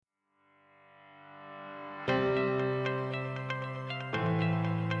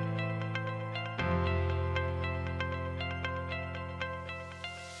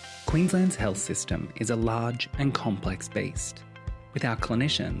Queensland's health system is a large and complex beast, with our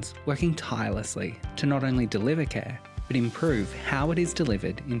clinicians working tirelessly to not only deliver care, but improve how it is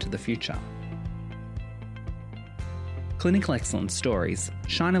delivered into the future. Clinical excellence stories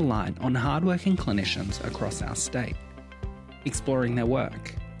shine a light on hardworking clinicians across our state, exploring their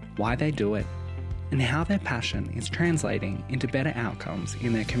work, why they do it, and how their passion is translating into better outcomes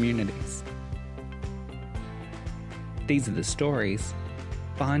in their communities. These are the stories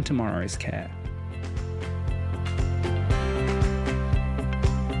behind tomorrow's care.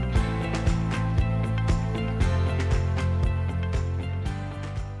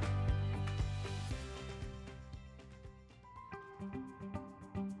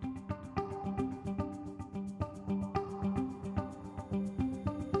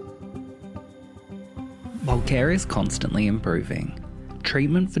 While care is constantly improving,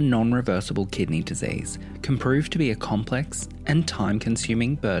 treatment for non-reversible kidney disease can prove to be a complex and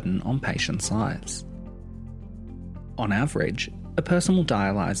time-consuming burden on patients' lives. On average, a person will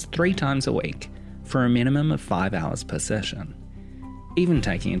dialyse 3 times a week for a minimum of 5 hours per session. Even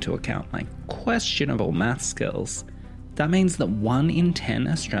taking into account my questionable maths skills, that means that 1 in 10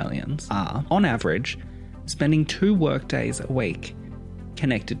 Australians are, on average, spending 2 workdays a week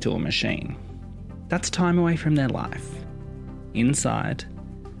connected to a machine. That's time away from their life, inside,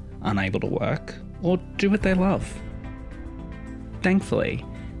 unable to work or do what they love. Thankfully,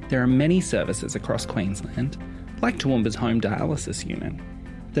 there are many services across Queensland, like Toowoomba's home dialysis unit,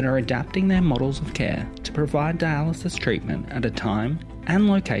 that are adapting their models of care to provide dialysis treatment at a time and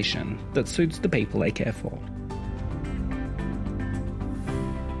location that suits the people they care for.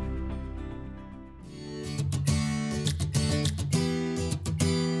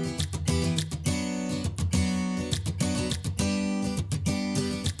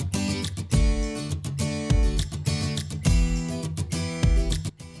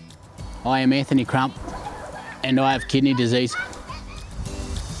 I am Anthony Crump and I have kidney disease.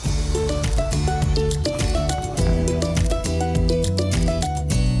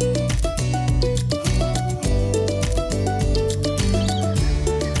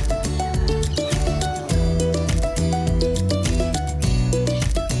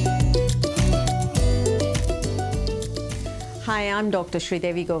 Hi, I'm Dr.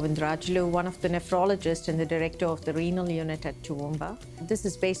 Sridevi Govindrajulu, one of the nephrologists and the director of the renal unit at Toowoomba. This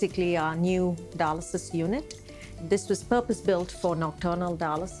is basically our new dialysis unit. This was purpose-built for nocturnal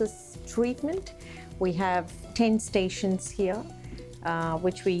dialysis treatment. We have 10 stations here,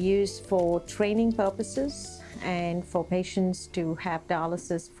 which we use for training purposes and for patients to have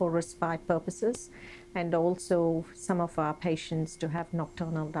dialysis for respite purposes, and also some of our patients to have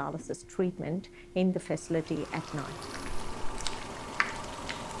nocturnal dialysis treatment in the facility at night.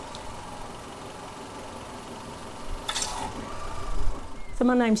 So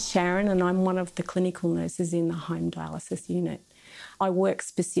my name's Sharon and I'm one of the clinical nurses in the home dialysis unit. I work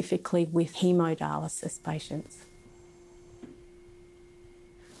specifically with hemodialysis patients.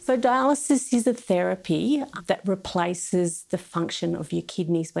 So dialysis is a therapy that replaces the function of your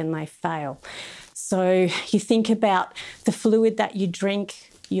kidneys when they fail. So you think about the fluid that you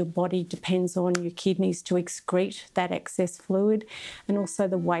drink, your body depends on your kidneys to excrete that excess fluid, and also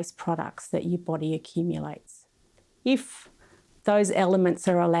the waste products that your body accumulates. If those elements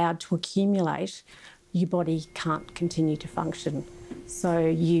are allowed to accumulate, your body can't continue to function. So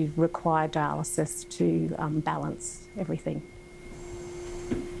you require dialysis to balance everything.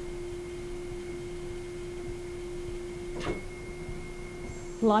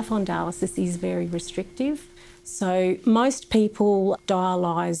 Life on dialysis is very restrictive. So most people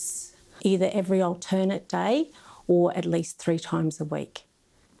dialyse either every alternate day or at least 3 times a week.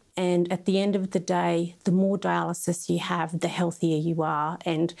 And at the end of the day, the more dialysis you have, the healthier you are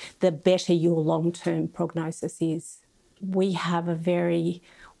and the better your long-term prognosis is. We have a very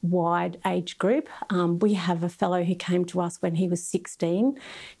wide age group. We have a fellow who came to us when he was 16.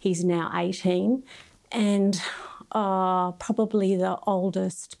 He's now 18. And probably the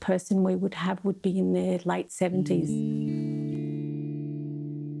oldest person we would have would be in their late 70s.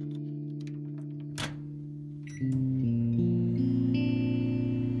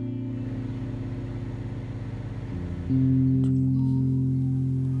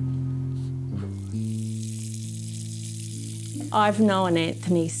 I've known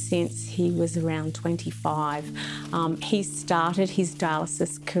Anthony since he was around 25. He started his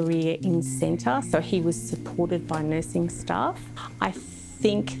dialysis career in centre, so he was supported by nursing staff. I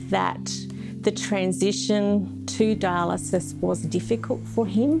think that the transition to dialysis was difficult for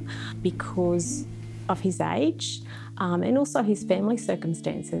him because of his age and also his family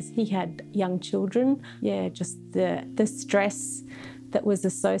circumstances. He had young children. Yeah, just the stress that was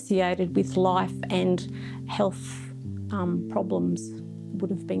associated with life and health problems would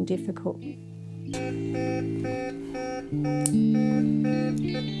have been difficult.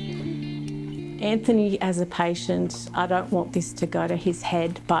 Anthony, as a patient, I don't want this to go to his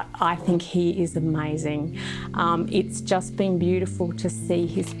head, but I think he is amazing. It's just been beautiful to see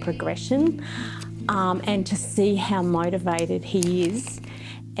his progression and to see how motivated he is.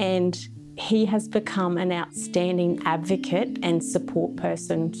 And he has become an outstanding advocate and support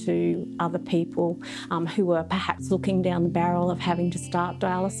person to other people who are perhaps looking down the barrel of having to start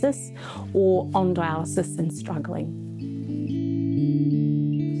dialysis or on dialysis and struggling.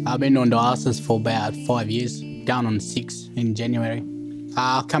 I've been on dialysis for about 5 years, going on 6 in January.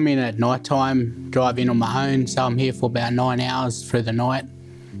 I come in at night time, drive in on my own, so I'm here for about 9 hours through the night.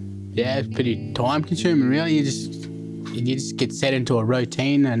 Yeah, it's pretty time consuming really. You just get set into a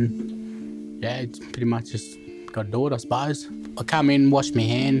routine and yeah, it's pretty much just got to do it, I suppose. I come in, wash my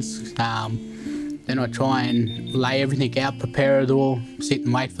hands, then I try and lay everything out, prepare it all, sit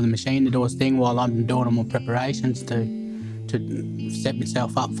and wait for the machine to do its thing while I'm doing all my preparations to set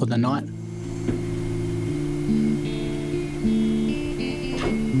myself up for the night.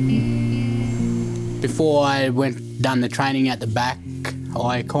 Before I done the training at the back,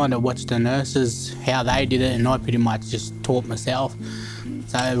 I kind of watched the nurses, how they did it, and I pretty much just taught myself.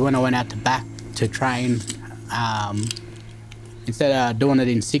 So when I went out the back to train, instead of doing it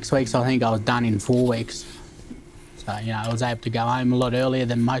in 6 weeks, I think I was done in 4 weeks. So, I was able to go home a lot earlier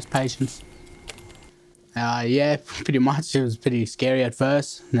than most patients. Yeah, pretty much. It was pretty scary at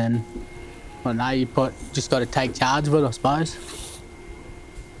first, and then, well, no, you just got to take charge of it, I suppose.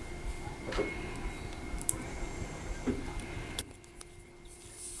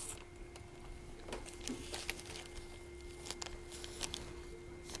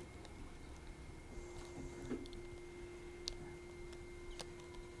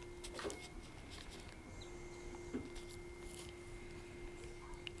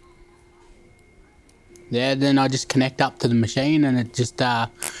 Yeah, then I just connect up to the machine and it just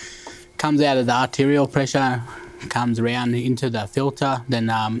comes out of the arterial pressure, comes around into the filter, then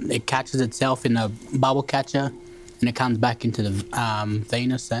it catches itself in a bubble catcher and it comes back into the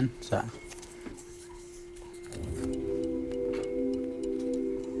venous then. So.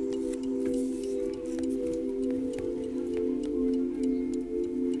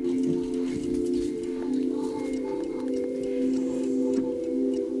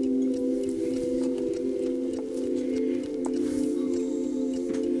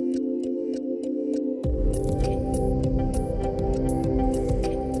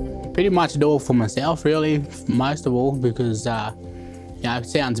 Pretty much do it for myself really, most of all, because it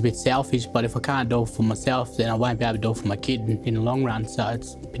sounds a bit selfish, but if I can't do it for myself, then I won't be able to do it for my kid in the long run. So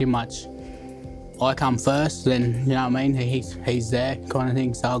it's pretty much, I come first, then, you know what I mean, he's there kind of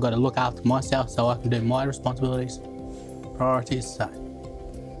thing. So I've got to look after myself so I can do my responsibilities, priorities. So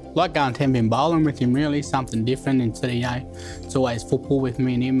like going tenpin bowling with him really, something different instead of, it's always football with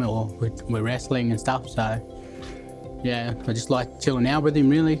me and him, or we're wrestling and stuff. So yeah, I just like chilling out with him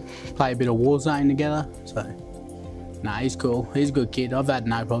really, play a bit of Warzone together. So, he's cool. He's a good kid. I've had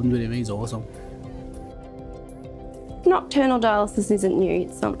no problems with him. He's awesome. Nocturnal dialysis isn't new.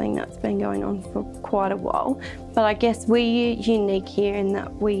 It's something that's been going on for quite a while. But I guess we're unique here in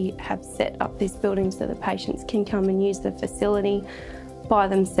that we have set up this building so the patients can come and use the facility by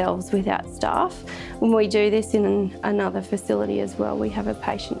themselves without staff. When we do this in another facility as well, we have a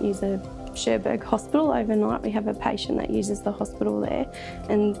patient use a Sherburgh Hospital overnight. We have a patient that uses the hospital there,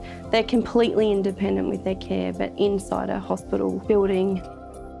 and they're completely independent with their care, but inside a hospital building.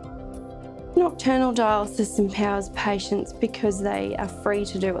 Nocturnal dialysis empowers patients because they are free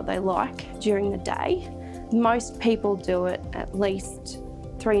to do what they like during the day. Most people do it at least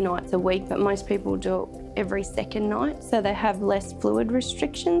 3 nights a week, but most people do it every second night, so they have less fluid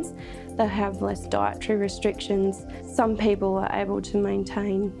restrictions, they have less dietary restrictions. Some people are able to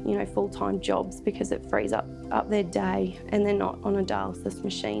maintain, full-time jobs because it frees up their day, and they're not on a dialysis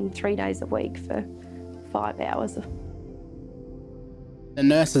machine 3 days a week for 5 hours. The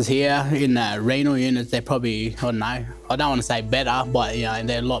nurses here in the renal units, they're probably, I don't want to say better, but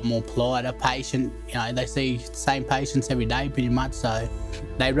they're a lot more polite, patient. They see the same patients every day pretty much, so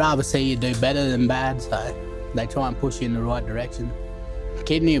they'd rather see you do better than bad, so they try and push you in the right direction.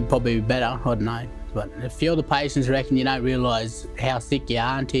 Kidney would probably be better, I don't know, but a few of the patients reckon you don't realise how sick you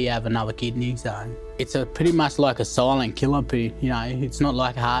are until you have another kidney, so it's pretty much like a silent killer. It's not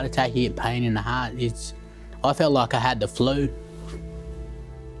like a heart attack, you get pain in the heart. I felt like I had the flu.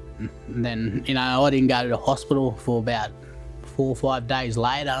 And then, I didn't go to the hospital for about 4 or 5 days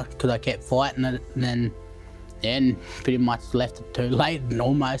later because I kept fighting it. And then and pretty much left it too late, and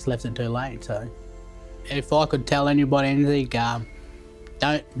almost left it too late. So if I could tell anybody anything,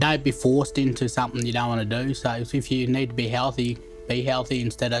 don't be forced into something you don't want to do. So if you need to be healthy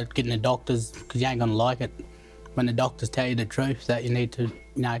instead of getting the doctors, because you ain't gonna like it when the doctors tell you the truth that you need to,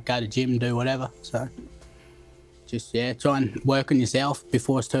 go to gym, do whatever. So just try and work on yourself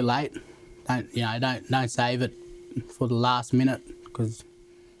before it's too late. Don't save it for the last minute, because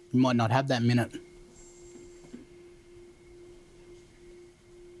you might not have that minute.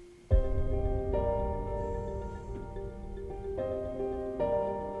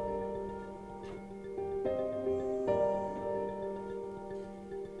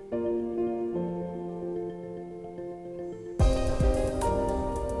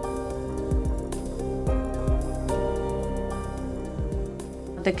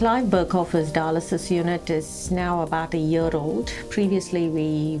 The Clive Burkhofer's dialysis unit is now about a year old. Previously,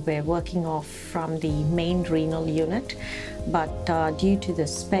 we were working off from the main renal unit, but due to the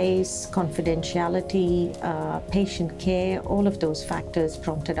space, confidentiality, patient care, all of those factors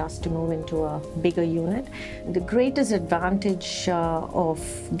prompted us to move into a bigger unit. The greatest advantage of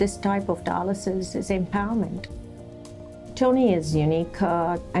this type of dialysis is empowerment. Tony is unique,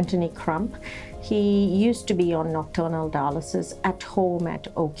 Anthony Crump. He used to be on nocturnal dialysis at home at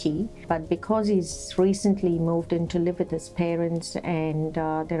Oakey, but because he's recently moved in to live with his parents and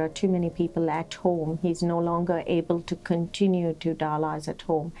there are too many people at home, he's no longer able to continue to dialyze at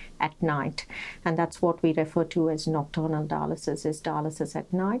home at night. And that's what we refer to as nocturnal dialysis, is dialysis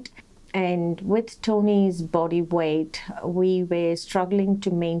at night. And with Tony's body weight, we were struggling to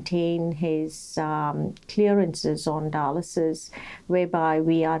maintain his clearances on dialysis, whereby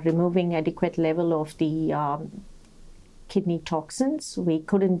we are removing adequate level of the kidney toxins. We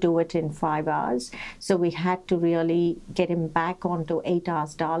couldn't do it in 5 hours, so we had to really get him back onto 8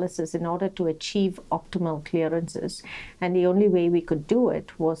 hours dialysis in order to achieve optimal clearances. And the only way we could do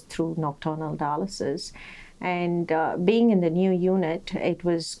it was through nocturnal dialysis. And being in the new unit, it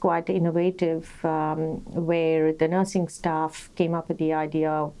was quite innovative, where the nursing staff came up with the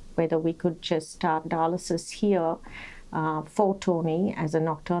idea whether we could just start dialysis here for Tony as a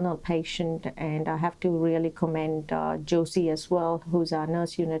nocturnal patient. And I have to really commend Josie as well, who's our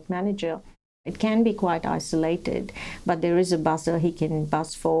nurse unit manager. It can be quite isolated, but there is a buzzer he can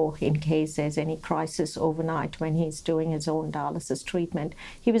buzz for in case there's any crisis overnight when he's doing his own dialysis treatment.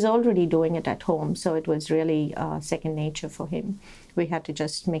 He was already doing it at home, so it was really second nature for him. We had to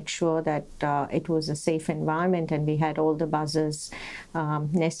just make sure that it was a safe environment and we had all the buzzers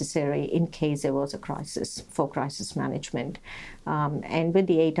necessary in case there was a crisis, for crisis management. And with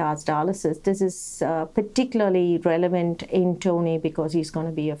the 8 hours dialysis, this is particularly relevant in Tony because he's going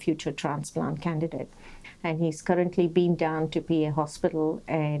to be a future transplant candidate. And he's currently been down to PA Hospital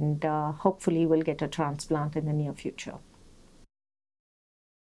and hopefully will get a transplant in the near future.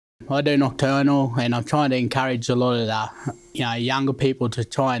 I do nocturnal, and I'm trying to encourage a lot of the younger people to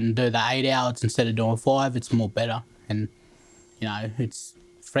try and do the 8 hours instead of doing 5. It's more better, and it's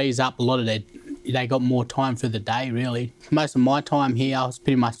frees up a lot of they got more time for the day really. Most of my time here I was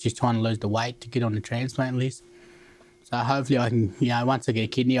pretty much just trying to lose the weight to get on the transplant list. So hopefully I can, once I get a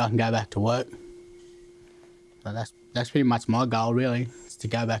kidney I can go back to work. So that's pretty much my goal really, is to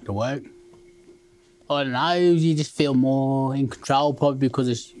go back to work. I don't know, you just feel more in control probably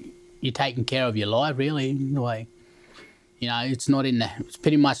because you're taking care of your life really, in a way. It's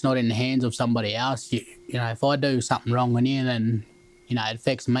pretty much not in the hands of somebody else. If I do something wrong in here, then, it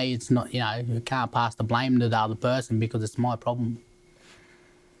affects me. It's not, you can't pass the blame to the other person because it's my problem.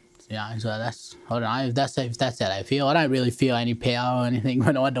 So that's, I don't know, if that's how they feel. I don't really feel any power or anything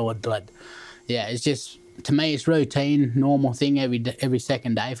when I do it, but yeah, it's just, to me, it's routine, normal thing every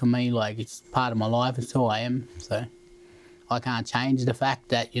second day for me. Like, it's part of my life. It's who I am. So I can't change the fact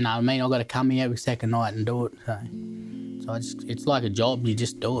that, I've got to come here every second night and do it. So it's like a job. You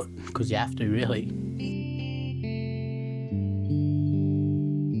just do it because you have to, really.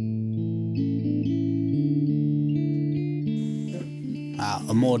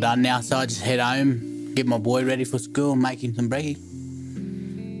 I'm all done now, so I just head home, get my boy ready for school, make him some brekkie.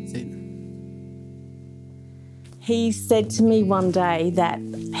 That's it. He said to me one day that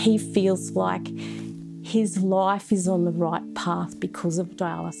he feels like his life is on the right path because of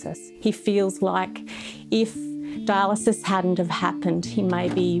dialysis. He feels like if dialysis hadn't have happened, he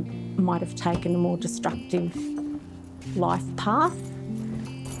maybe might have taken a more destructive life path.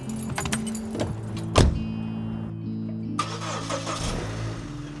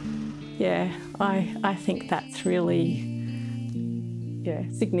 Yeah, I think that's really,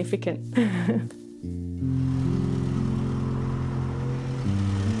 significant.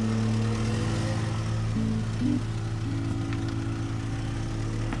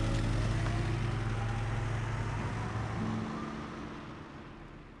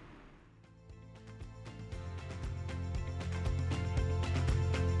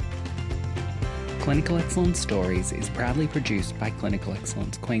 Clinical Excellence Stories is proudly produced by Clinical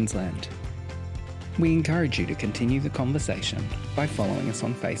Excellence Queensland. We encourage you to continue the conversation by following us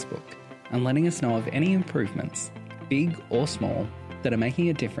on Facebook and letting us know of any improvements, big or small, that are making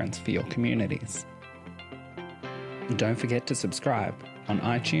a difference for your communities. And don't forget to subscribe on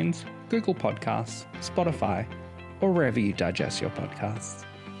iTunes, Google Podcasts, Spotify, or wherever you digest your podcasts.